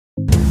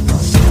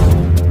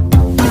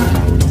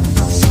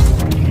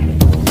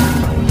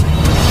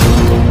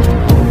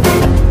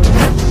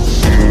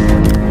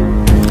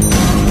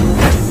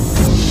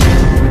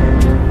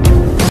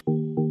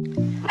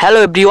Hello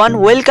everyone,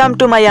 welcome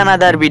to my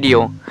another video.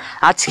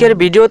 আজকের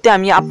ভিডিওতে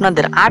আমি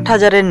আপনাদের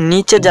 ৮,০০০-এর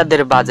নিচে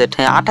যাদের বাজেট,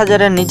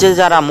 ৮,০০০-এর নিচে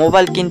যারা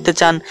মোবাইল কিনতে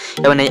চান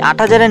এবং এই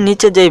 ৮,০০০-এর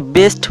নিচে যে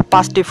বেস্ট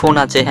 ৫টি ফোন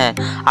আছে,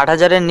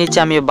 ৮,০০০-এর নিচে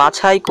আমি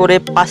বাছাই করে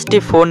 ৫টি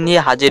ফোন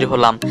নিয়ে হাজির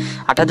হলাম।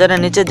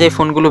 ৮,০০০-এর নিচে যে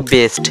ফোনগুলো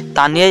বেস্ট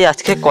তা নিয়েই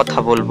আজকে কথা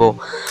বলবো।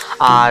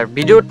 আর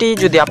ভিডিওটি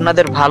যদি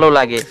আপনাদের ভালো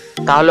লাগে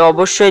তাহলে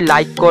অবশ্যই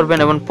লাইক করবেন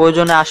এবং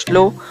প্রয়োজনে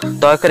আসলেও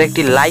দয়া করে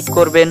একটি লাইক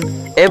করবেন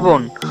এবং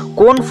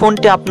কোন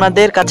ফোনটি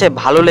আপনাদের কাছে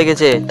ভালো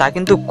লেগেছে তা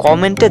কিন্তু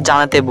কমেন্টে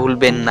জানাতে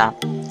ভুলবেন না।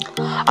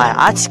 আর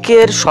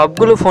আজকের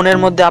সবগুলো ফোনের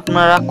মধ্যে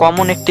আপনারা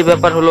কমন একটি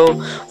ব্যাপার হলো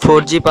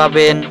 4G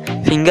পাবেন,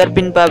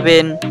 ফিঙ্গারপ্রিন্ট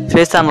পাবেন,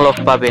 ফেস আনলক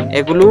পাবেন।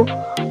 এগুলো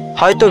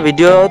হয়তো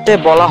ভিডিওতে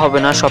বলা হবে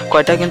না, সব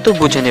কয়টা কিন্তু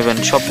বুঝে নেবেন।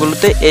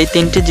 সবগুলোতে এই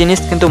তিনটি জিনিস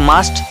কিন্তু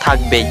মাস্ট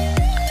থাকবেই।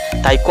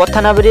 তাই কথা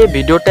না বেরিয়ে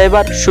ভিডিওটা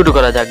এবার শুরু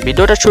করা যাক।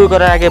 ভিডিওটা শুরু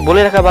করার আগে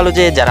বলে রাখা ভালো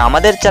যে যারা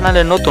আমাদের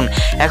চ্যানেলে নতুন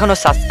এখনও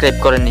সাবস্ক্রাইব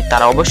করেননি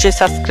তারা অবশ্যই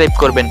সাবস্ক্রাইব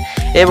করবেন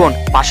এবং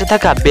পাশে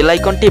থাকা বেল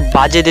আইকনটি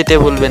বাজিয়ে দিতে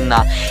ভুলবেন না।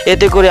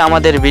 এতে করে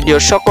আমাদের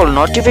ভিডিওর সকল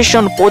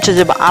নোটিফিকেশন পৌঁছে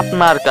যাবে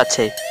আপনার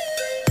কাছে।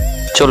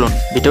 চলুন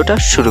ভিডিওটা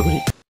শুরু করি।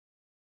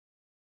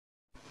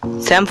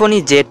 স্যামসং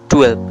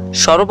Z12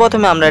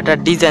 সর্বপ্রথমে আমরা একটা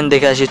ডিজাইন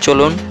দেখে আসি।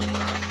 চলুন,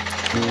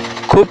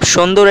 খুব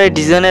সুন্দর এই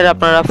ডিজাইনের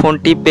আপনারা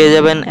ফোনটি পেয়ে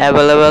যাবেন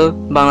অ্যাভেলেবেল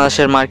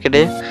বাংলাদেশের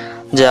মার্কেটে।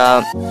 যা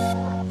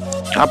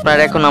আপনার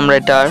এখন আমরা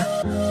এটার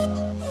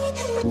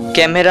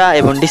ক্যামেরা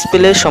এবং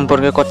ডিসপ্লে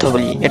সম্পর্কে কথা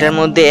বলি। এটার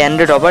মধ্যে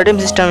অ্যান্ড্রয়েড অপারেটিং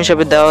সিস্টেম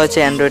হিসেবে দেওয়া হয়েছে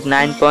অ্যান্ড্রয়েড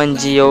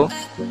 9.0।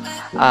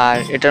 আর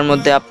এটার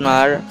মধ্যে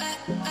আপনার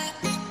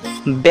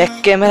ব্যাক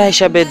ক্যামেরা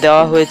হিসাবে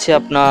দেওয়া হয়েছে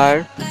আপনার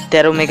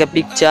 13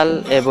 মেগাপিক্সেল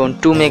এবং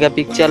 2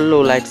 মেগাপিক্সেল লো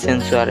লাইট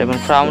সেন্সর এবং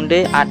ফ্রন্টে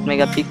 8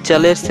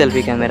 মেগাপিক্সেলের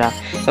সেলফি ক্যামেরা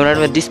এবং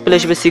ডিসপ্লে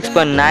হিসেবে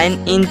 6.9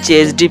 inch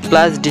HD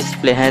plus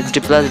display, HD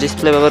plus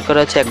display ব্যবহার করা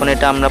হচ্ছে। এখন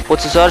এটা আমরা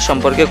প্রসেসর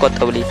সম্পর্কে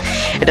কথা বলি।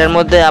 এটার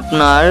মধ্যে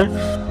আপনার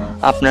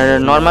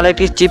নর্মাল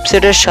একটি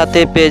চিপসেটের সাথে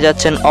পেয়ে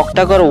যাচ্ছেন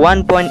অক্টাকোর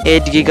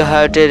 1.8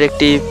 গিগাহার্টের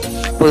একটি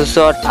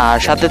প্রসেসর, আর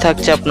সাথে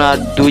থাকছে আপনার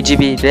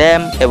 2GB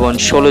র্যাম এবং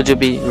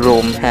 16GB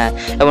রোম,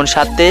 এবং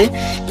সাথে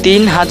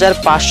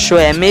 3500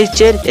 mAh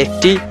এর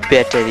একটি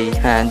ব্যাটারি,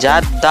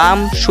 যার দাম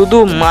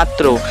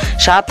শুধুমাত্র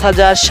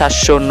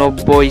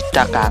 7,790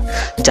 টাকা।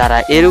 যারা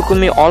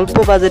এরকমই অল্প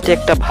বাজেটে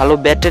একটা ভালো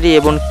ব্যাটারি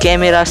এবং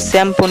ক্যামেরা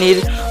স্যামসংয়ের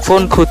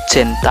ফোন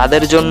খুঁজছেন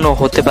তাদের জন্য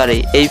হতে পারে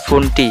এই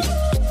ফোনটি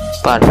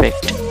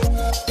পারফেক্ট।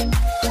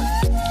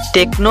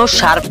 টেকনো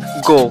শার্প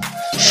গো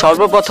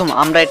সর্বপ্রথম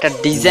আমরা এটা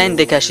ডিজাইন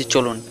দেখে আসি।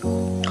 চলুন,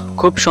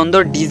 খুব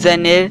সুন্দর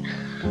ডিজাইনের,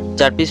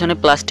 যার পিছনে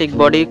প্লাস্টিক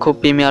বডি, খুব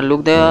প্রিমিয়ার লুক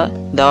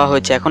দেওয়া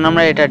হয়েছে। এখন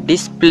আমরা এটা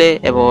ডিসপ্লে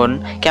এবং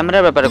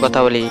ক্যামেরার ব্যাপারে কথা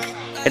বলি।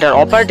 এটার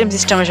অপারেটিং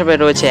সিস্টেম হিসেবে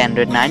রয়েছে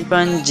অ্যান্ড্রয়েড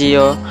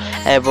 9.0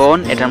 এবং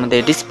এটার মধ্যে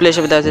ডিসপ্লে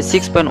হিসেবে দেওয়া হয়েছে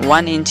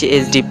 6.1 ইঞ্চি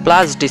HD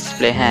প্লাস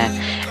ডিসপ্লে,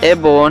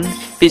 এবং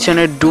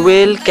পিছনের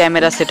ডুয়েল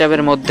ক্যামেরা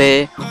সেটআপের মধ্যে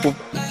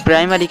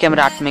প্রাইমারি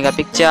ক্যামেরা 8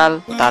 মেগাপিক্সেল,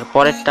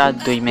 তারপরেরটা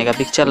 2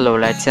 মেগাপিক্সেল লো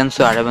লাইট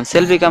সেন্সর এবং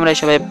সেলফি ক্যামেরা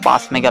হিসেবে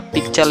 5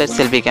 মেগাপিক্সেলের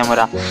সেলফি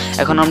ক্যামেরা।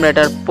 এখন আমরা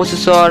এটার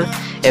প্রসেসর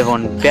এবং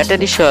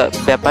ব্যাটারি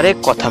ব্যাপারে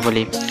কথা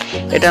বলি।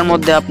 এটার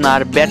মধ্যে আপনার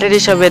ব্যাটারি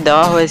হিসাবে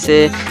দেওয়া হয়েছে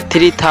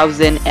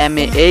 3000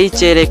 mAh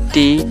এর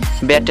একটি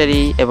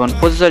ব্যাটারি এবং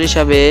প্রসেসর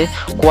হিসাবে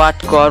কোয়াড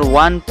কোর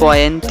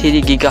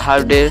 1.3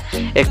 গিগাহার্টের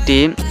একটি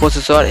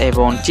প্রসেসর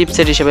এবং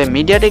চিপসেট হিসেবে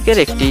মিডিয়াটেকের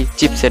একটি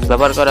চিপসেট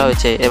ব্যবহার করা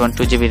হয়েছে এবং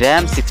 2GB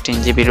র্যাম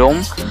 16GB রোম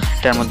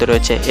এটার মধ্যে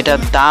রয়েছে।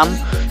 এটার দাম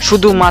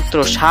শুধুমাত্র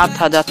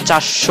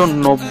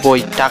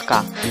 7,490 টাকা।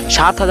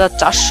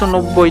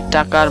 7,490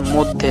 টাকার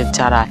মধ্যে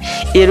যারা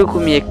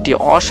এরকমই একটি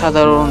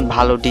অসাধারণ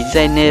ভালো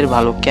ডিজাইনের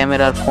ভালো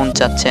ক্যামেরার ফোন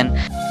চাচ্ছেন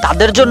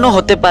তাদের জন্য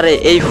হতে পারে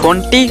এই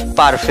ফোনটি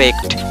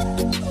পারফেক্ট।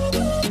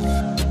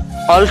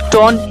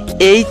 অল্টন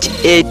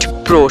H8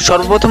 Pro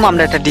সর্বপ্রথম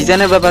আমরা একটা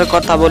ডিজাইনের ব্যাপারে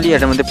কথা বলি।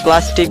 এটার মধ্যে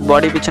প্লাস্টিক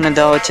বডি পিছনে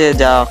দেওয়া হয়েছে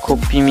যা খুব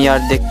প্রিমিয়ার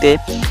দেখতে।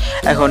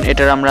 এখন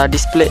এটার আমরা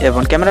ডিসপ্লে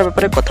এবং ক্যামেরার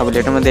ব্যাপারে কথা বলি।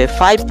 এটার মধ্যে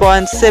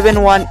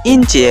 5.71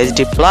 ইঞ্চি HD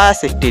প্লাস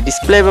একটি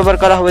ডিসপ্লে ব্যবহার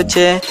করা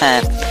হয়েছে,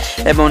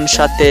 এবং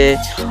সাথে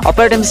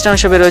অপারেটিং সিস্টেম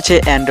হিসেবে রয়েছে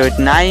অ্যান্ড্রয়েড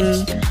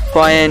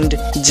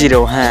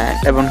 9.0,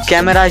 এবং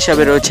ক্যামেরা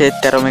হিসাবে রয়েছে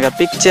 13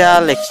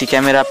 মেগাপিক্সেল একটি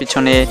ক্যামেরা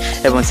পিছনে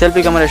এবং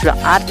সেলফি ক্যামেরা হিসেবে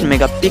 8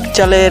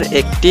 মেগাপিক্সেলের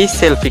একটি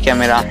সেলফি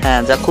ক্যামেরা,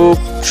 যা খুব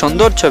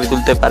সুন্দর ছবি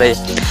তুলতে পারে।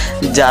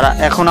 যারা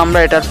এখন আমরা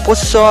এটার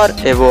প্রসেসর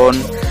এবং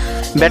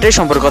ব্যাটারি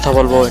সম্পর্কে কথা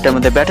বলবো। এটার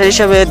মধ্যে ব্যাটারি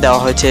হিসাবে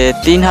দেওয়া হয়েছে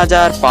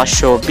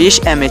 3520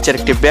 mAh এর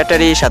একটি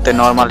ব্যাটারি, সাথে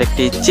নর্মাল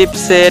একটি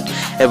চিপসেট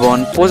এবং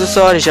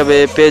প্রসেসর হিসাবে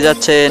পেয়ে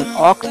যাচ্ছেন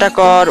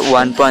অক্টাকোর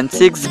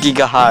 1.6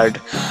 গিগাহার্ট।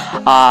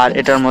 আর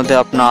এটার মধ্যে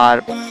আপনার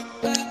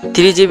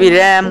 3GB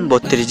র্যাম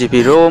 32GB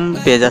রোম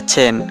পেয়ে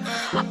যাচ্ছেন।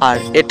 আর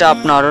এটা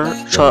আপনার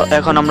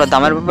এখন আমরা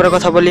দামের ব্যাপারে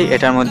কথা বলি।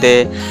 এটার মধ্যে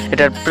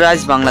এটার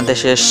প্রাইস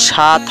বাংলাদেশে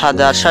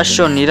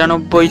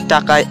 7,799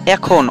 টাকায়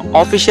এখন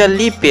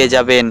অফিসিয়ালি পেয়ে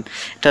যাবেন।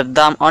 এটার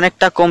দাম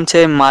অনেকটা কমছে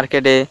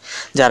মার্কেটে।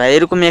 যারা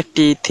এরকমই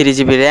একটি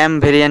 3GB র্যাম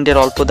ভেরিয়েন্টের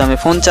অল্প দামে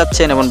ফোন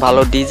চাচ্ছেন এবং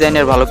ভালো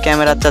ডিজাইনের ভালো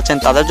ক্যামেরা চাচ্ছেন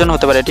তাদের জন্য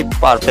হতে পারে এটি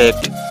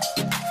পারফেক্ট।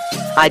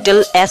 Itel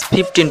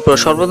S15 Pro।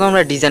 সর্বপ্রথম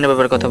আমরা ডিজাইনের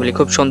ব্যাপারে কথা বলি।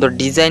 খুব সুন্দর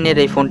ডিজাইনের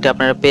এই ফোনটি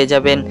আপনারা পেয়ে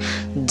যাবেন,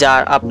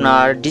 যার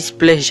আপনার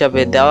ডিসপ্লে হিসাবে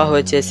দেওয়া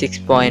হয়েছে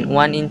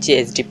 6.1 ইঞ্চি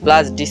এইচডি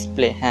প্লাস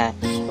ডিসপ্লে। হ্যাঁ,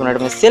 এবং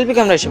এটার মধ্যে সেলফি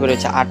ক্যামেরা হিসেবে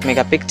রয়েছে 8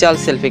 মেগাপিক্সেল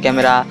সেলফি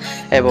ক্যামেরা,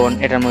 এবং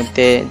এটার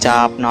মধ্যে যা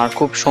আপনার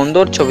খুব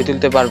সুন্দর ছবি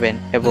তুলতে পারবেন।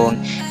 এবং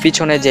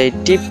পিছনে যে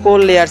ট্রিপল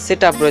লেয়ার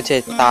সেট আপ রয়েছে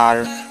তার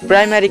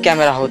প্রাইমারি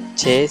ক্যামেরা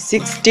হচ্ছে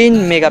 16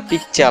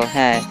 মেগাপিক্সেল।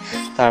 হ্যাঁ,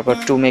 তারপর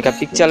 2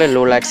 মেগাপিক্সেলের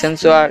লো লাইট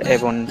সেন্সর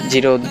এবং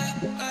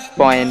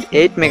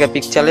 0.8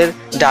 মেগাপিক্সেলের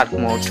ডার্ক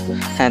মোড।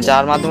 হ্যাঁ,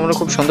 যার মাধ্যমে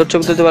খুব সুন্দর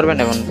ছবি তুলতে পারবেন।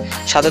 এবং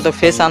সাথে তো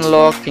ফেস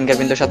আনলক,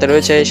 ফিঙ্গারপ্রিন্টের সাথে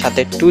রয়েছে,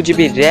 সাথে 2GB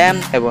র্যাম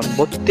এবং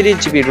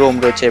 32GB রোম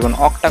রয়েছে, এবং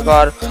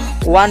অক্টাকর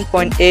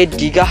 1.8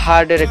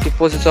 গিগাহার্টের একটি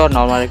প্রসেসর,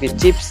 নর্মাল একটি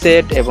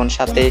চিপসেট, এবং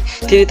সাথে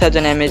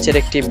 3000 mAh এর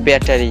একটি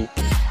ব্যাটারি।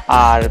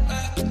 আর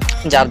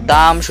যার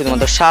দাম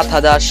শুধুমাত্র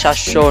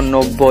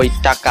 7,790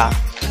 টাকা।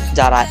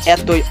 যারা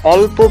এতই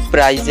অল্প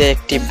প্রাইসে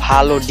একটি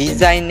ভালো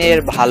ডিজাইনের,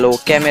 ভালো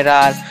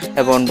ক্যামেরার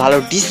এবং ভালো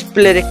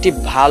ডিসপ্লের একটি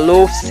ভালো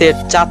সেট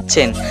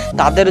চাচ্ছেন,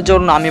 তাদের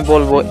জন্য আমি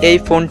বলবো এই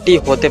ফোনটি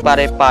হতে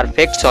পারে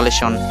পারফেক্ট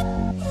সলিউশন।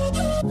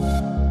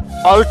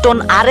 অল্টন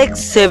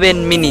RX7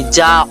 মিনি,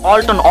 যা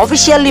অল্টন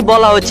অফিসিয়ালি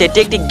বলা হচ্ছে এটি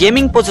একটি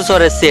গেমিং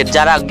প্রসেসরের সেট।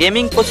 যারা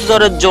গেমিং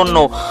প্রসেসরের জন্য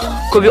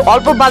খুবই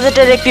অল্প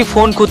বাজেটের একটি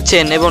ফোন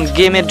খুঁজছেন এবং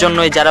গেমের জন্য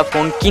যারা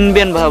ফোন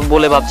কিনবেন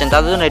বলে ভাবছেন,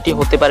 তাদের জন্য এটি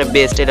হতে পারে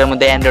বেস্ট। এটার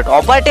মধ্যে অ্যান্ড্রয়েড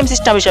অপারেটিং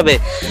সিস্টেম হিসাবে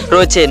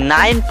রয়েছে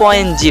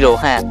 9.0।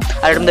 হ্যাঁ,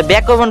 আর এটার মধ্যে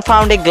ব্যাক ওভেন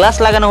ফাউন্ডে গ্লাস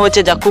লাগানো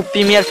হয়েছে, যা খুব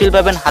প্রিমিয়ার ফিল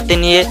পাবেন হাতে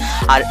নিয়ে।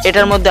 আর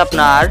এটার মধ্যে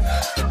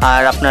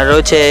আপনার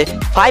রয়েছে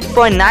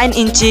 5.9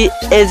 ইঞ্চি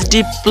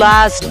এইচডি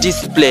প্লাস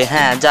ডিসপ্লে।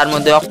 হ্যাঁ, যার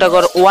মধ্যে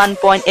অক্টাকর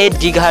 1.8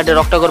 গিগাহার্টের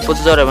অক্টাকর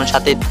প্রসেসর এবং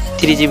সাথে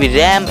 3GB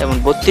র্যাম এবং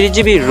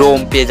 32GB রোম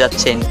পেয়ে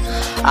যাচ্ছেন।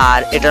 আর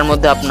এটার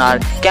মধ্যে আপনার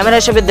ক্যামেরা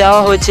হিসেবে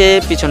দেওয়া হয়েছে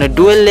পিছনে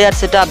ডুয়েল লেয়ার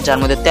সেট আপ, যার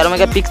মধ্যে 13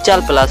 megapixel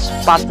plus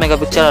 5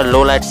 megapixel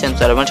low light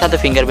sensor, এবং সাথে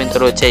ফিঙ্গারপ্রিন্ট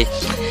রয়েছে।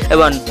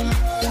 এবং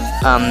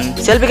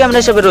সেলফি ক্যামেরা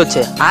হিসেবে রয়েছে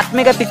 8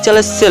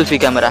 মেগাপিক্সেলের সেলফি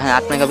ক্যামেরা। হ্যাঁ,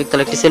 8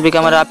 মেগাপিক্সেলের একটি সেলফি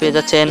ক্যামেরা পেয়ে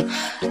যাচ্ছেন,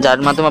 যার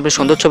মাধ্যমে আপনি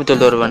সুন্দর ছবি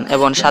তুলতে পারবেন।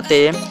 এবং সাথে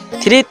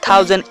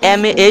 3000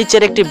 mAh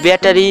এর একটি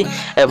ব্যাটারি,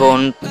 এবং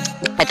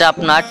এটা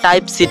আপনার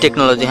টাইপ সি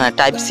টেকনোলজি। হ্যাঁ,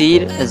 টাইপ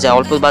সির যে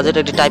অল্প বাজেট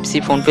একটি টাইপ সি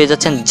ফোন পেয়ে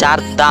যাচ্ছেন, যার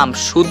দাম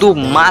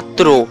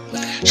শুধুমাত্র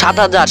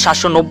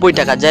 7,790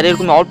 টাকা। যারা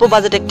এরকম অল্প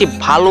বাজেট একটি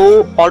ভালো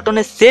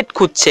অল্টনের সেট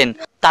খুঁজছেন,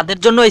 তাদের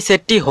জন্য এই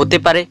সেটটি হতে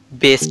পারে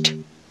বেস্ট।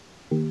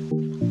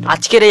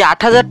 আজকের এই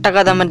 8,000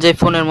 টাকা দামের যে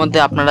ফোনের মধ্যে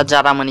আপনারা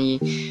যারা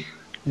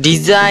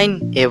ডিজাইন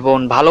এবং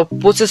ভালো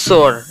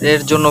প্রসেসর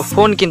এর জন্য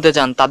ফোন কিনতে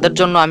চান, তাদের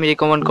জন্য আমি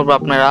রিকমেন্ড করবো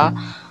আপনারা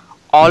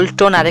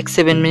অল্টন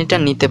RX7 মিনিটা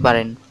নিতে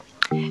পারেন।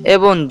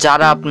 এবং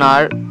যারা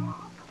আপনার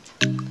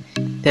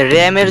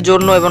র্যামের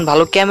জন্য এবং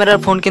ভালো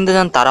ক্যামেরার ফোন কিনতে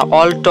চান, তারা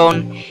অল্টন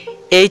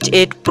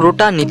H8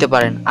 Proটা নিতে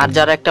পারেন। আর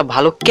যারা একটা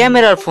ভালো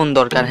ক্যামেরার ফোন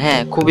দরকার,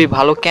 হ্যাঁ খুবই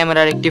ভালো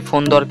ক্যামেরার একটি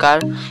ফোন দরকার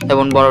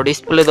এবং বড়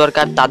ডিসপ্লে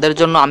দরকার, তাদের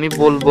জন্য আমি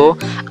বলবো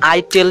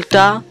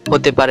আইটেলটা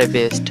হতে পারে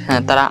বেস্ট।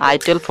 হ্যাঁ, তারা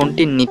আইটেল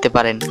ফোনটি নিতে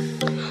পারেন।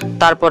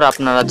 তারপর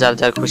আপনারা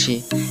যার খুশি।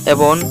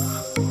 এবং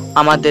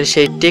আমাদের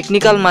সেই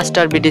টেকনিক্যাল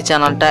মাস্টার বিডি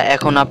চ্যানেলটা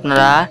এখন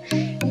আপনারা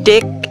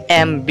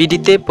TechM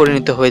BDতে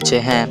পরিণত হয়েছে।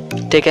 হ্যাঁ,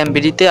 TechM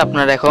BDতে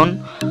আপনারা এখন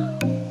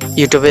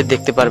ইউটিউবে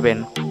দেখতে পারবেন।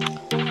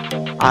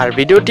 আর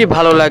ভিডিওটি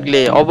ভালো লাগলে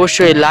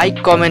অবশ্যই লাইক,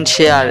 কমেন্ট,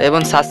 শেয়ার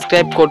এবং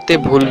সাবস্ক্রাইব করতে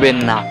ভুলবেন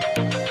না।